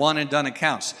measure the one and done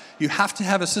accounts. You have to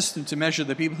have a system to measure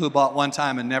the people who bought one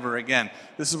time and never again.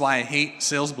 This is why I hate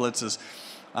sales blitzes.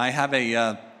 I have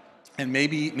and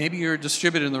maybe you're a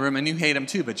distributor in the room and you hate them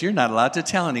too, but you're not allowed to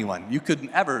tell anyone. You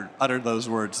couldn't ever utter those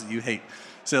words that you hate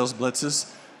sales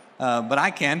blitzes, but I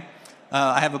can.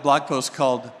 I have a blog post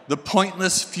called The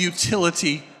Pointless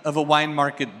Futility of a Wine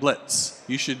Market Blitz.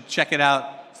 You should check it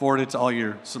out, forward it to all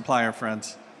your supplier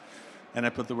friends. And I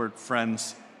put the word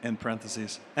friends in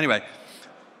parentheses. Anyway,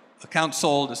 accounts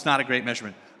sold, it's not a great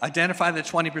measurement. Identify the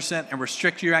 20% and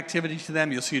restrict your activity to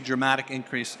them. You'll see a dramatic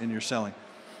increase in your selling.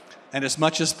 And as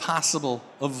much as possible,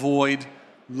 avoid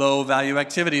low-value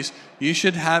activities. You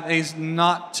should have a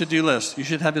not-to-do list. You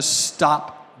should have a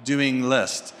stop-doing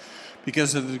list.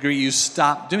 Because of the degree you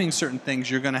stop doing certain things,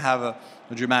 you're going to have a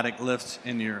dramatic lift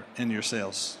in your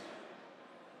sales.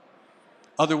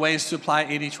 Other ways to apply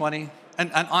 80-20?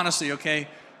 And honestly, okay,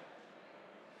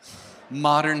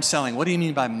 modern selling. What do you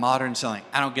mean by modern selling?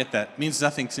 I don't get that. It means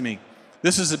nothing to me.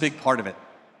 This is a big part of it.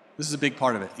 This is a big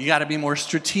part of it. You got to be more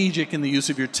strategic in the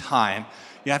use of your time.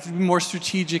 You have to be more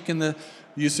strategic in the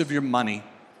use of your money.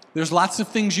 There's lots of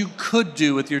things you could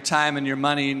do with your time and your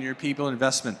money and your people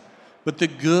investment. But the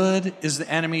good is the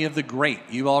enemy of the great.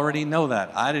 You already know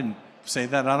that. I didn't say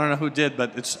that. I don't know who did,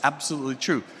 but it's absolutely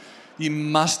true. You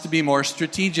must be more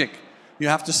strategic. You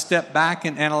have to step back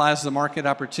and analyze the market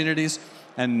opportunities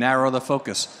and narrow the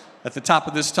focus. At the top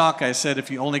of this talk, I said if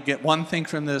you only get one thing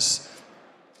from this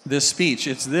speech,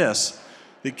 it's this.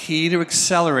 The key to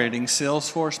accelerating sales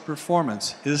force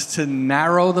performance is to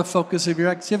narrow the focus of your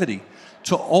activity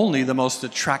to only the most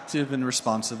attractive and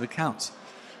responsive accounts.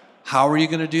 How are you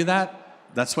going to do that?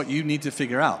 That's what you need to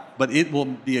figure out. But it will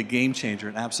be a game changer,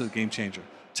 an absolute game changer.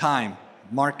 Time,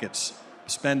 markets,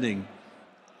 spending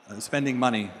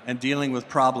money, and dealing with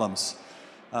problems.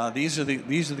 These are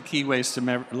the key ways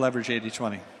to leverage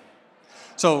 80-20.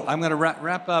 So I'm going to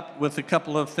wrap up with a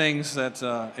couple of things that,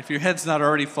 if your head's not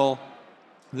already full,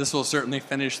 this will certainly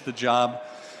finish the job.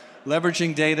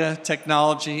 Leveraging data,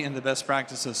 technology, and the best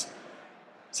practices.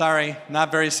 Sorry,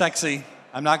 not very sexy.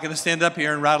 I'm not going to stand up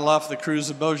here and rattle off the cruise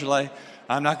of Beaujolais.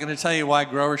 I'm not going to tell you why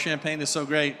grower champagne is so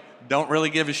great. Don't really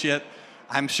give a shit.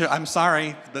 I'm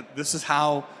sorry, but this is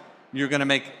how you're going to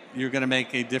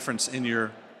make a difference in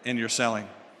your selling.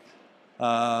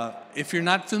 If you're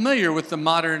not familiar with the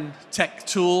modern tech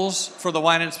tools for the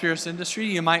wine and spirits industry,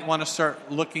 you might want to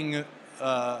start looking it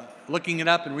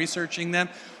up and researching them.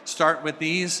 Start with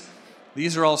these.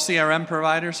 These are all CRM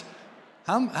providers.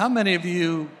 How many of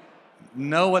you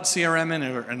know what CRM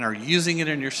is and are using it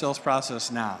in your sales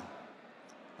process now?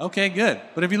 Okay, good.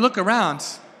 But if you look around,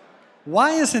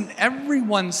 why isn't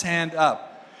everyone's hand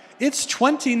up? It's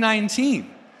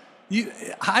 2019.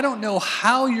 I don't know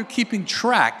how you're keeping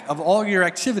track of all your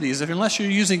activities unless you're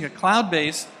using a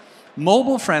cloud-based,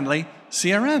 mobile-friendly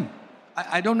CRM.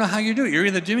 I don't know how you do it. You're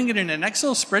either doing it in an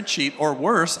Excel spreadsheet or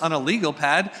worse, on a legal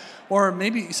pad, or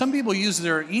maybe some people use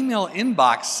their email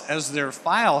inbox as their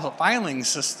filing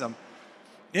system.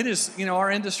 It is,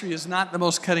 our industry is not the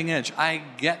most cutting edge. I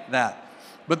get that.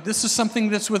 But this is something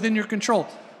that's within your control.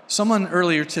 Someone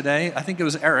earlier today, I think it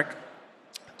was Eric,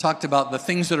 talked about the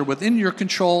things that are within your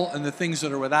control and the things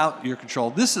that are without your control.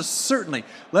 This is certainly,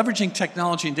 leveraging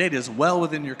technology and data is well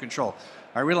within your control.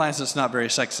 I realize it's not very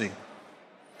sexy.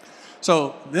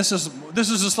 So this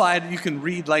is a slide you can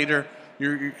read later.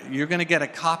 You're going to get a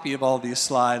copy of all these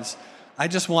slides. I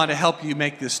just want to help you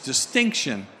make this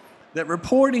distinction that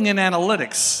reporting and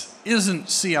analytics isn't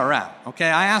CRM, okay?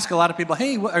 I ask a lot of people,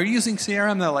 hey, are you using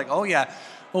CRM? They're like, oh yeah.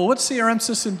 Well, what CRM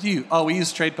system do you use? Oh, we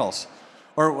use TradePulse.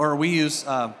 Or we use,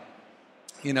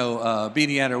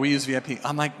 BDN, or we use VIP.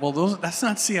 I'm like, well, that's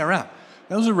not CRM.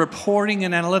 Those are reporting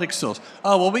and analytics tools.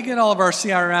 Oh, well, we get all of our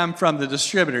CRM from the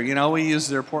distributor. We use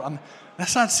their report.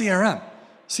 That's not CRM.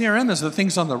 CRM is the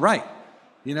things on the right.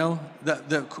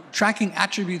 The tracking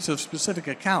attributes of specific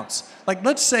accounts. Like,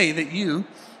 let's say that you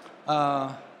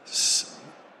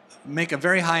make a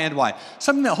very high-end wine,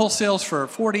 something that wholesales for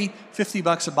 $40,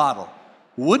 $50 a bottle.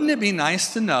 Wouldn't it be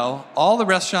nice to know all the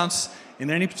restaurants in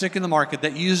any particular market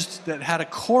that had a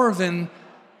Corvin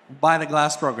by the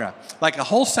glass program, like a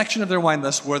whole section of their wine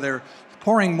list where they're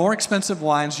pouring more expensive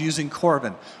wines using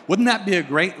Corvin? Wouldn't that be a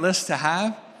great list to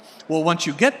have? Well, once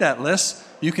you get that list,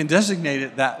 you can designate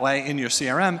it that way in your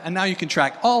CRM, and now you can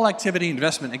track all activity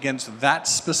investment against that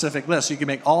specific list. You can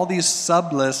make all these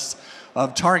sub-lists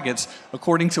of targets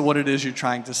according to what it is you're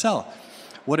trying to sell.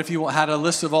 What if you had a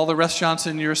list of all the restaurants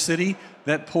in your city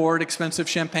that poured expensive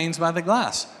champagnes by the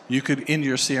glass? You could, in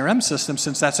your CRM system,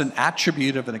 since that's an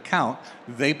attribute of an account,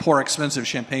 they pour expensive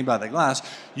champagne by the glass,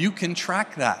 you can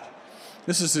track that.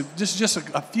 This is just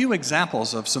a few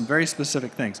examples of some very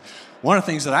specific things. One of the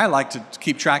things that I like to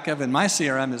keep track of in my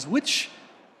CRM is which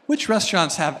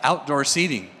restaurants have outdoor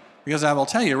seating. Because I will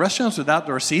tell you, restaurants with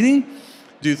outdoor seating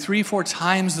do 3-4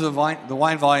 times the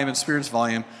wine volume and spirits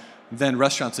volume than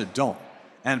restaurants that don't.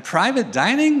 And private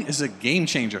dining is a game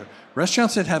changer.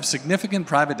 Restaurants that have significant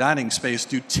private dining space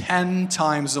do 10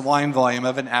 times the wine volume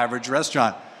of an average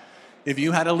restaurant. If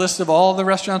you had a list of all the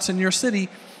restaurants in your city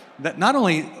that not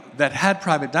only that had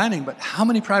private dining, but how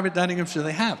many private dining rooms do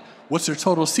they have? What's their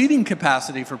total seating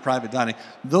capacity for private dining?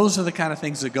 Those are the kind of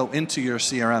things that go into your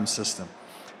CRM system.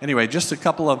 Anyway, just a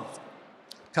couple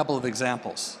of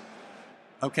examples.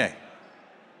 Okay.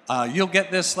 You'll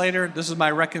get this later. This is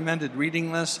my recommended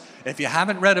reading list. If you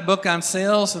haven't read a book on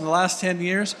sales in the last 10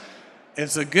 years,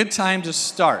 it's a good time to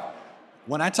start.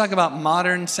 When I talk about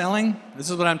modern selling, this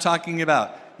is what I'm talking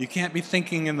about. You can't be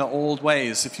thinking in the old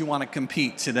ways if you want to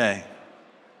compete today.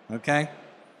 Okay?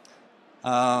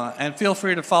 And feel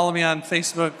free to follow me on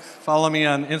Facebook, follow me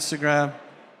on Instagram.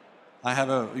 I have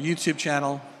a YouTube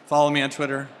channel. Follow me on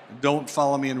Twitter. Don't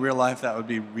follow me in real life. That would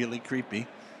be really creepy.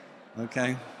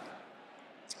 Okay?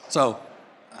 So,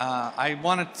 I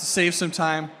wanted to save some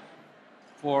time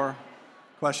for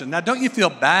questions. Now, don't you feel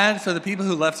bad for the people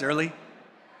who left early?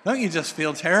 Don't you just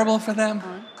feel terrible for them?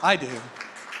 I do.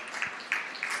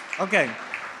 Okay.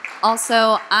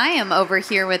 Also, I am over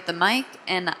here with the mic,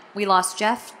 and we lost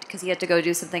Jeff because he had to go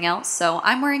do something else. So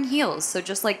I'm wearing heels. So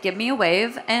just give me a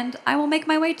wave, and I will make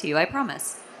my way to you. I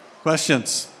promise.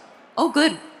 Questions? Oh,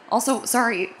 good. Also,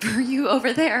 sorry for you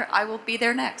over there. I will be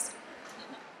there next.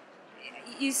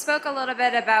 You spoke a little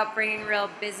bit about bringing real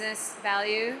business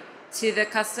value to the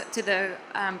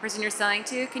person you're selling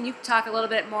to. Can you talk a little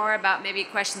bit more about maybe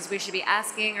questions we should be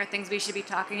asking or things we should be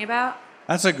talking about?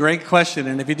 That's a great question.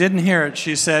 And if you didn't hear it,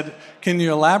 she said, can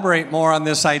you elaborate more on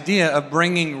this idea of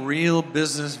bringing real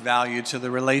business value to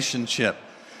the relationship?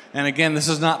 And again, this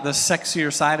is not the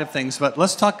sexier side of things, but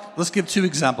let's give two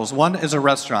examples. One is a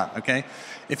restaurant, okay?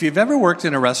 If you've ever worked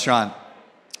in a restaurant,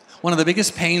 one of the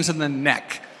biggest pains in the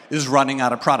neck is running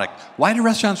out of product. Why do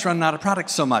restaurants run out of product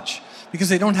so much? Because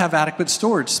they don't have adequate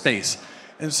storage space.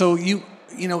 And so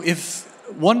if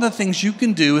one of the things you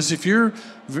can do is if you're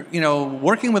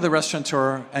working with a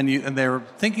restaurateur and they're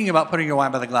thinking about putting your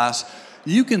wine by the glass,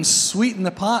 you can sweeten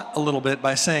the pot a little bit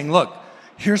by saying, look,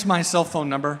 Here's my cell phone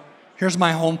number. Here's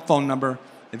my home phone number.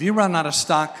 If you run out of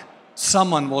stock,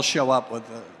 someone will show up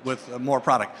with more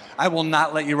product. I will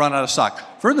not let you run out of stock.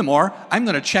 Furthermore, I'm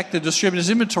going to check the distributor's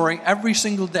inventory every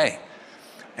single day.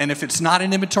 And if it's not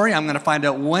in inventory, I'm going to find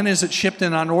out when is it shipped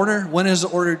and on order, when is the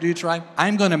order due to arrive.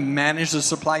 I'm going to manage the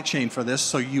supply chain for this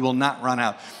so you will not run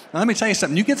out. Now let me tell you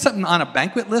something. You get something on a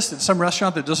banquet list at some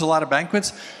restaurant that does a lot of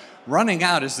banquets, running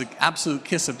out is the absolute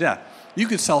kiss of death. You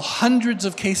could sell hundreds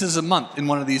of cases a month in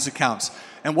one of these accounts.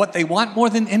 And what they want more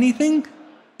than anything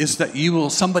is that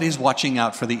somebody's watching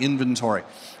out for the inventory.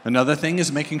 Another thing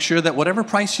is making sure that whatever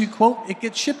price you quote, it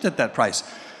gets shipped at that price.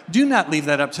 Do not leave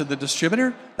that up to the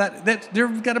distributor.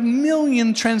 They've got a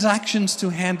million transactions to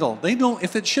handle. They don't,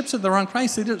 if it ships at the wrong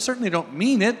price, they certainly don't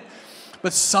mean it,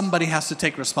 but somebody has to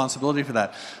take responsibility for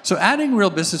that. So adding real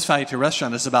business value to a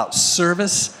restaurant is about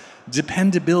service,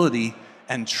 dependability,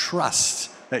 and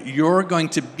trust. That you're going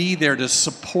to be there to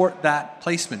support that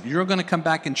placement. You're going to come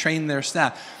back and train their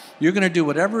staff. You're going to do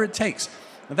whatever it takes.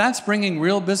 That's bringing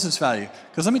real business value.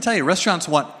 Because let me tell you,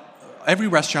 every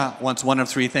restaurant wants one of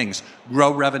three things: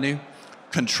 grow revenue,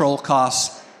 control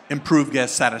costs, improve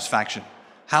guest satisfaction.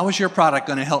 How is your product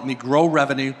going to help me grow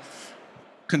revenue,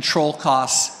 control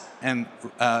costs, and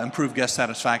improve guest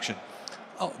satisfaction?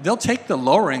 Oh, they'll take the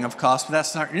lowering of costs, but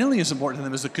that's not nearly as important to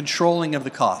them as the controlling of the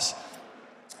costs.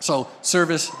 So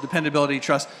service, dependability,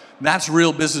 trust, that's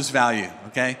real business value,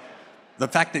 okay? The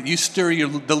fact that you stir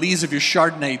the lees of your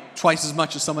Chardonnay twice as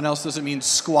much as someone else doesn't mean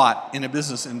squat in a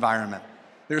business environment.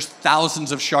 There's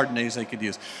thousands of Chardonnays they could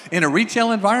use. In a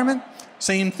retail environment,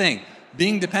 same thing.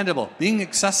 Being dependable, being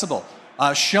accessible,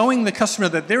 showing the customer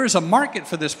that there is a market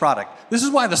for this product. This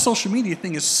is why the social media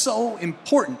thing is so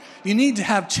important. You need to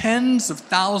have tens of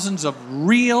thousands of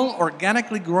real,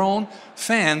 organically grown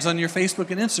fans on your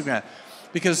Facebook and Instagram,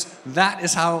 because that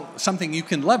is how something you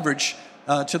can leverage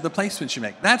to the placements you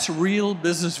make. That's real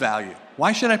business value.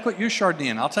 Why should I put your Chardonnay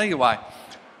in? I'll tell you why.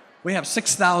 We have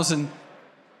 6,000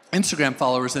 Instagram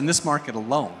followers in this market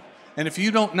alone. And if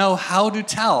you don't know how to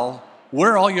tell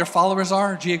where all your followers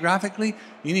are geographically,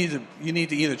 you need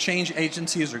to either change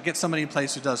agencies or get somebody in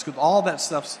place who does, because all that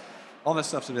stuff's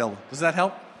available. Does that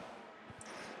help?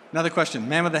 Another question.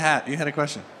 Man with the hat, you had a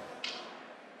question.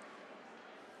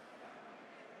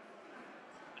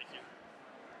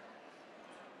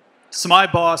 So my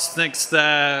boss thinks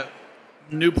that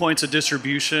new points of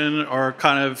distribution are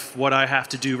kind of what I have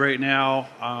to do right now.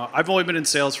 I've only been in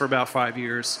sales for about 5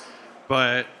 years,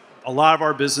 but a lot of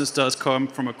our business does come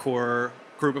from a core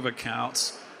group of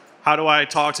accounts. How do I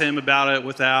talk to him about it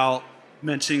without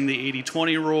mentioning the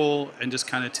 80-20 rule and just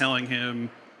kind of telling him,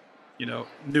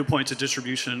 new points of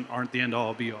distribution aren't the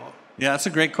end-all, be-all? Yeah, that's a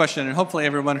great question, and hopefully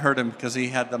everyone heard him because he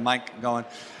had the mic going.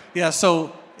 Yeah,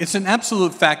 so it's an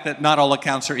absolute fact that not all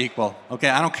accounts are equal. Okay,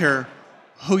 I don't care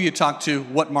who you talk to,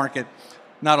 what market,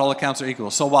 not all accounts are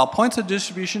equal. So while points of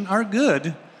distribution are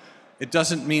good, it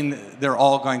doesn't mean they're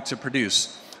all going to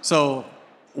produce. So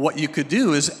what you could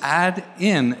do is add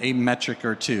in a metric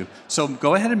or two. So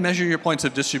go ahead and measure your points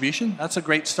of distribution. That's a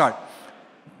great start.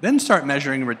 Then start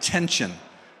measuring retention.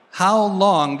 How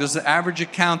long does the average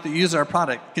account that uses our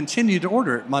product continue to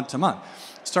order it month to month?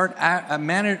 Start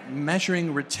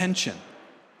measuring retention.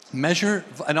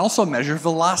 And also measure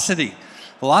velocity.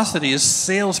 Velocity is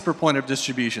sales per point of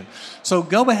distribution. So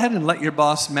go ahead and let your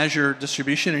boss measure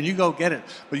distribution, and you go get it.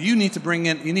 But you need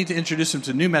to introduce them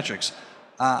to new metrics.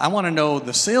 I want to know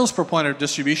the sales per point of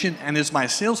distribution, and is my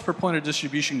sales per point of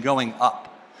distribution going up?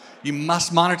 You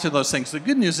must monitor those things. The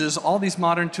good news is all these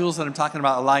modern tools that I'm talking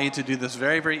about allow you to do this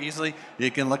very, very easily.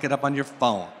 You can look it up on your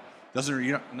phone.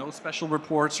 No special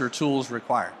reports or tools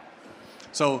required.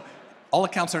 So all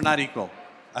accounts are not equal.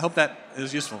 I hope that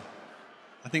is useful.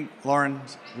 I think, Lauren,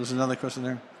 there's another question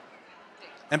there.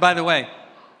 And by the way,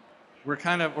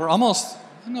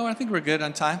 I think we're good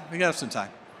on time. We got some time.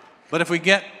 But if we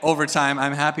get over time,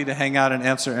 I'm happy to hang out and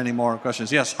answer any more questions.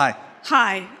 Yes, hi.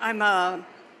 Hi, I'm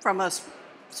from a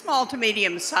small to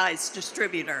medium-sized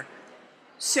distributor.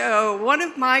 So one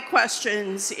of my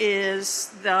questions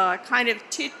is the kind of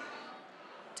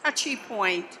touchy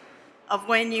point of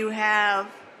when you have,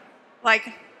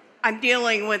 I'm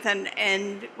dealing with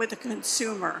with a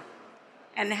consumer,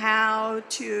 and how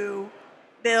to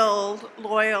build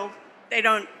loyal.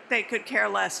 They could care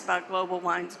less about Global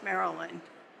Wines Maryland.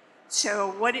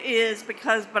 So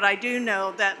but I do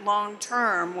know that long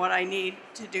term, what I need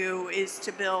to do is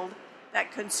to build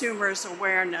that consumer's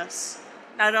awareness,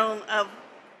 not only of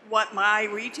what my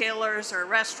retailers or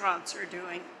restaurants are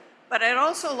doing, but I'd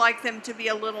also like them to be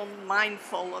a little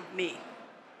mindful of me.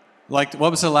 What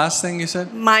was the last thing you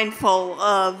said? Mindful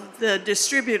of the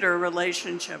distributor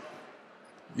relationship.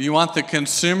 You want the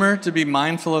consumer to be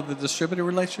mindful of the distributor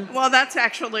relationship? Well, that's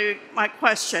actually my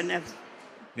question.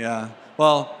 Yeah.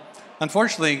 Well,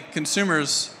 unfortunately,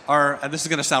 consumers are, and this is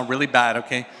going to sound really bad,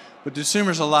 okay? But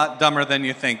consumers are a lot dumber than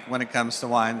you think when it comes to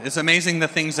wine. It's amazing the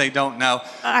things they don't know.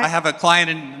 I have a client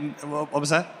in, what was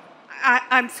that?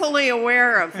 I'm fully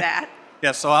aware of that.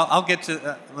 Yeah, so I'll get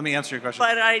to, let me answer your question.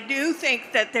 But I do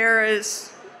think that there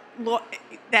is,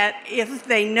 that if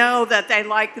they know that they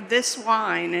like this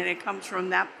wine and it comes from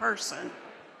that person,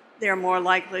 they're more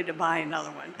likely to buy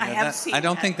another one. Yeah, I have seen I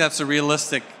don't think that's a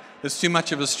realistic, it's too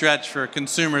much of a stretch for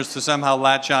consumers to somehow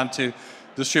latch on to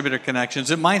distributor connections.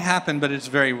 It might happen, but it's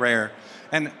very rare.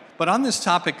 But on this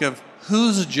topic of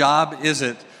whose job is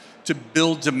it to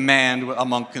build demand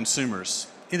among consumers,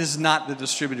 it is not the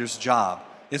distributor's job.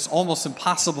 It's almost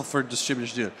impossible for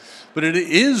distributors to do it. But it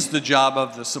is the job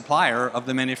of the supplier, of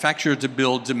the manufacturer, to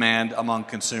build demand among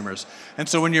consumers. And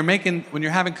so when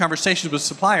you're having conversations with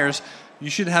suppliers, you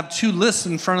should have two lists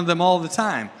in front of them all the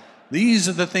time. These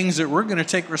are the things that we're going to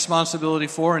take responsibility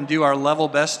for and do our level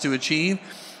best to achieve.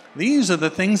 These are the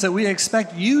things that we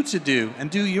expect you to do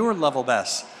and do your level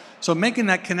best. So making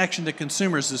that connection to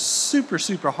consumers is super,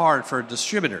 super hard for a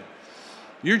distributor.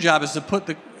 Your job is to put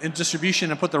in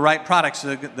distribution and put the right products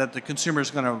that the consumer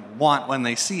is going to want when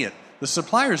they see it. The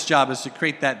supplier's job is to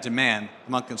create that demand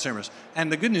among consumers.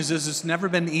 And the good news is it's never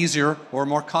been easier or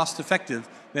more cost-effective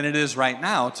than it is right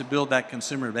now to build that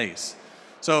consumer base.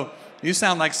 So you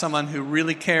sound like someone who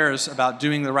really cares about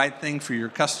doing the right thing for your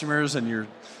customers and your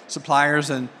suppliers.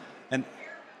 And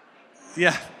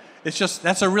yeah, it's just,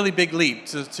 that's a really big leap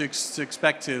to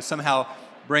expect to somehow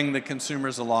bring the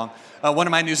consumers along. One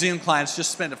of my New Zealand clients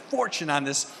just spent a fortune on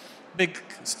this big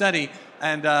study,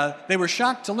 and they were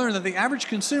shocked to learn that the average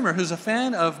consumer who's a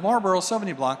fan of Marlborough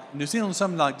Sauvignon Blanc, New Zealand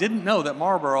Sauvignon Blanc, didn't know that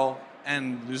Marlborough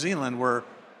and New Zealand were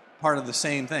part of the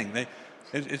same thing.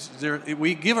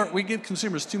 We give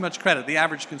consumers too much credit, the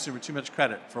average consumer too much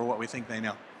credit for what we think they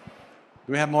know.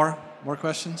 Do we have more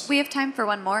questions? We have time for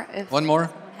one more. If one more?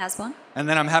 Someone has one. And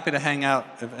then I'm happy to hang out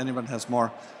if anyone has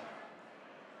more.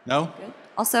 No? Good.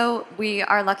 Also, we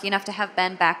are lucky enough to have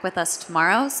Ben back with us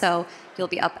tomorrow, so you'll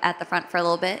be up at the front for a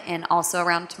little bit and also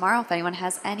around tomorrow if anyone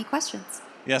has any questions.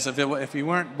 Yes, if you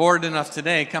weren't bored enough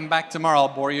today, come back tomorrow. I'll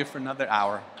bore you for another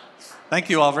hour. Thank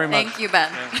you all very much. Thank you,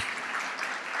 Ben. Yeah.